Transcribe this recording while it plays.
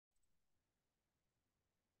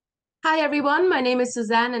Hi everyone, my name is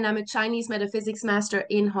Suzanne and I'm a Chinese metaphysics master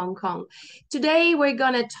in Hong Kong. Today we're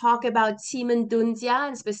going to talk about Qimen Dunjia,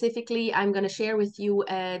 and specifically I'm going to share with you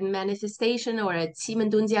a manifestation or a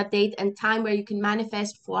Qimen Dunjia date and time where you can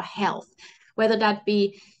manifest for health, whether that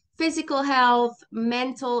be physical health,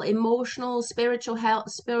 mental, emotional, spiritual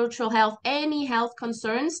health, any health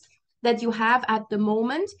concerns that you have at the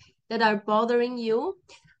moment that are bothering you.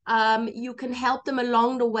 You can help them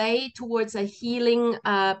along the way towards a healing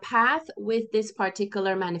path with this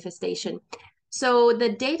particular manifestation. So the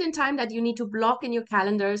date and time that you need to block in your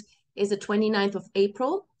calendars is the 29th of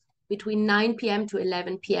April between 9 p.m. to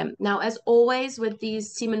 11 p.m. Now, as always with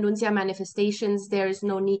these Qimen Dunjia manifestations, there is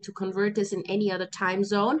no need to convert this in any other time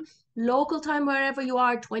zone. Local time, wherever you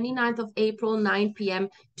are, 29th of April, 9 p.m.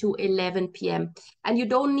 to 11 p.m. And you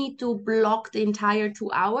don't need to block the entire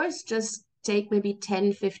 2 hours, just take maybe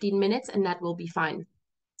 10, 15 minutes and that will be fine.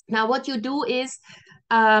 Now, what you do is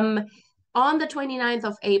on the 29th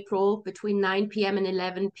of April between 9 p.m. and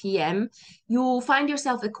 11 p.m., you find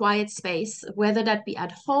yourself a quiet space, whether that be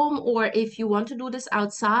at home or if you want to do this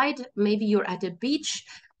outside, maybe you're at a beach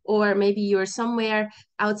or maybe you're somewhere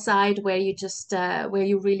outside where you just where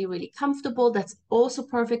you're really, really comfortable. That's also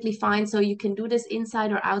perfectly fine. So you can do this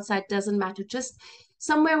inside or outside, doesn't matter. Just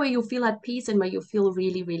somewhere where you feel at peace and where you feel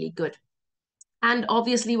really, really good. And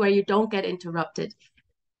obviously where you don't get interrupted.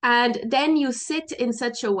 And then you sit in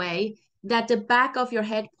such a way that the back of your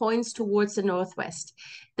head points towards the northwest.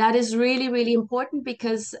 That is really, really important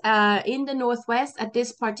because in the northwest at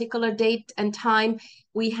this particular date and time,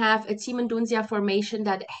 we have a Qimen Dunjia formation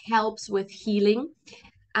that helps with healing.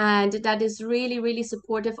 And that is really, really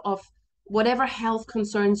supportive of whatever health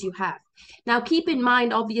concerns you have. Now, keep in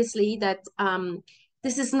mind, obviously, that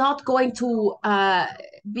this is not going to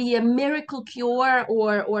be a miracle cure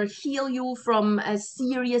or heal you from a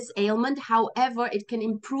serious ailment. However, it can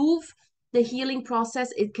improve the healing process.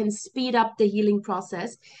 It can speed up the healing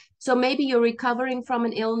process. So maybe you're recovering from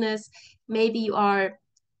an illness. Maybe you are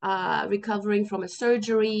recovering from a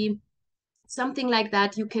surgery, something like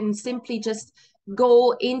that. You can simply just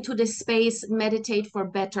go into the space, meditate for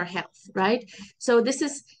better health, right? So this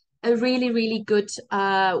is a really, really good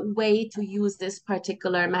way to use this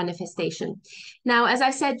particular manifestation. Now, as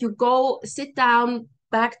I said, you go sit down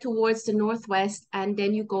back towards the northwest, and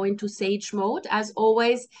then you go into sage mode. As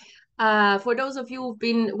always, for those of you who've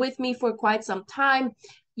been with me for quite some time,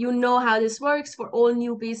 you know how this works. For all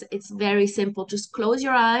newbies, it's very simple. Just close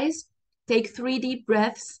your eyes, take 3 deep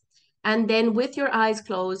breaths, and then with your eyes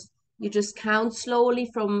closed, you just count slowly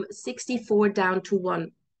from 64 down to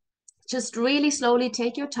 1. Just really slowly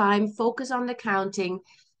take your time, focus on the counting,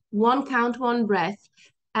 one count, one breath.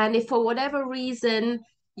 And if for whatever reason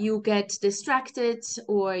you get distracted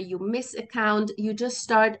or you miss a count, you just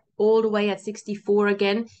start all the way at 64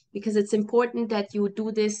 again, because it's important that you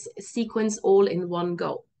do this sequence all in one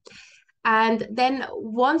go. And then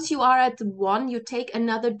once you are at 1, you take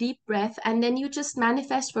another deep breath and then you just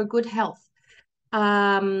manifest for good health.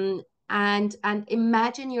 And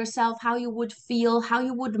imagine yourself how you would feel, how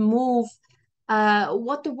you would move,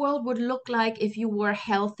 what the world would look like if you were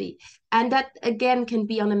healthy. And that again can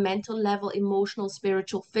be on a mental level, emotional,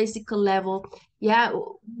 spiritual, physical level. Yeah,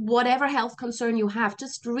 whatever health concern you have,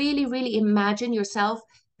 just really, really imagine yourself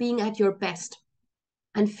being at your best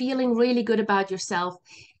and feeling really good about yourself,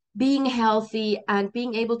 being healthy and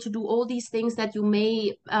being able to do all these things that you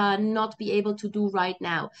may not be able to do right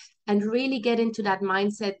now, and really get into that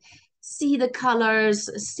mindset. See the colors,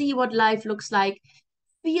 see what life looks like,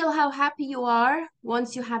 feel how happy you are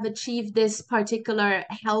once you have achieved this particular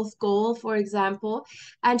health goal, for example,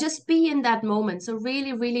 and just be in that moment. So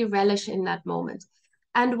really, really relish in that moment.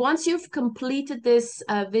 And once you've completed this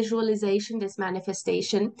visualization, this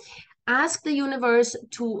manifestation, ask the universe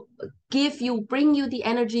to bring you the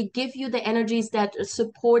energy, give you the energies that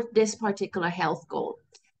support this particular health goal.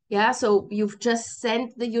 Yeah, so you've just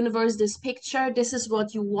sent the universe this picture. This is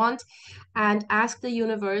what you want, and ask the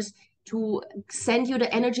universe to send you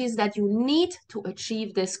the energies that you need to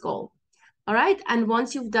achieve this goal. All right. And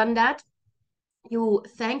once you've done that, you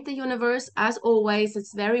thank the universe. As always,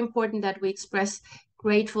 it's very important that we express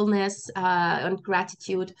gratefulness and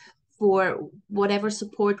gratitude for whatever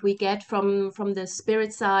support we get from the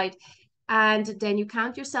spirit side. And then you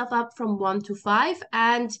count yourself up from 1 to 5,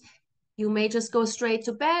 and you may just go straight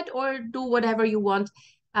to bed or do whatever you want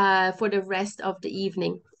for the rest of the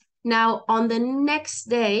evening. Now, on the next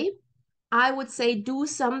day, I would say do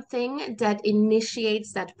something that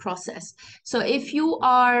initiates that process. So if you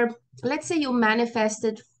are, let's say you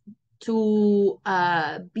manifested to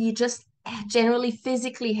be just generally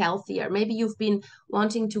physically healthier. Maybe you've been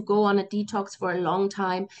wanting to go on a detox for a long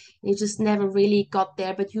time, you just never really got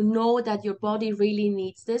there, but you know that your body really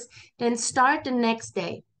needs this, then start the next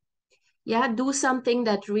day. Yeah, do something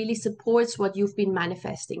that really supports what you've been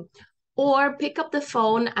manifesting. Or pick up the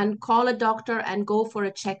phone and call a doctor and go for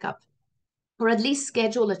a checkup, or at least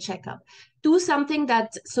schedule a checkup. Do something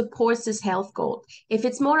that supports this health goal. If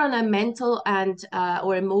it's more on a mental and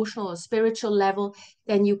or emotional or spiritual level,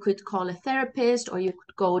 then you could call a therapist, or you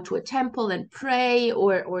could go to a temple and pray,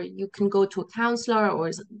 or you can go to a counselor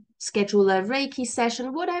or schedule a Reiki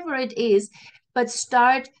session, whatever it is, but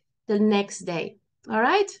start the next day. All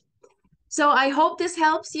right? So I hope this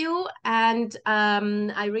helps you, and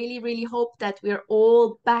I really, really hope that we're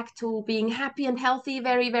all back to being happy and healthy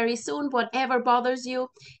very, very soon, whatever bothers you.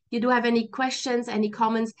 If you do have any questions, any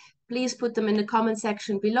comments, please put them in the comment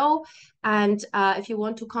section below. And if you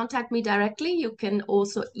want to contact me directly, you can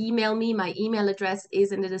also email me. My email address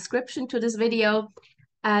is in the description to this video.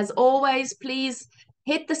 As always, please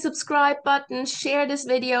hit the subscribe button, share this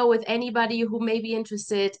video with anybody who may be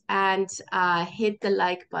interested, and hit the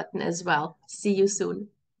like button as well. See you soon.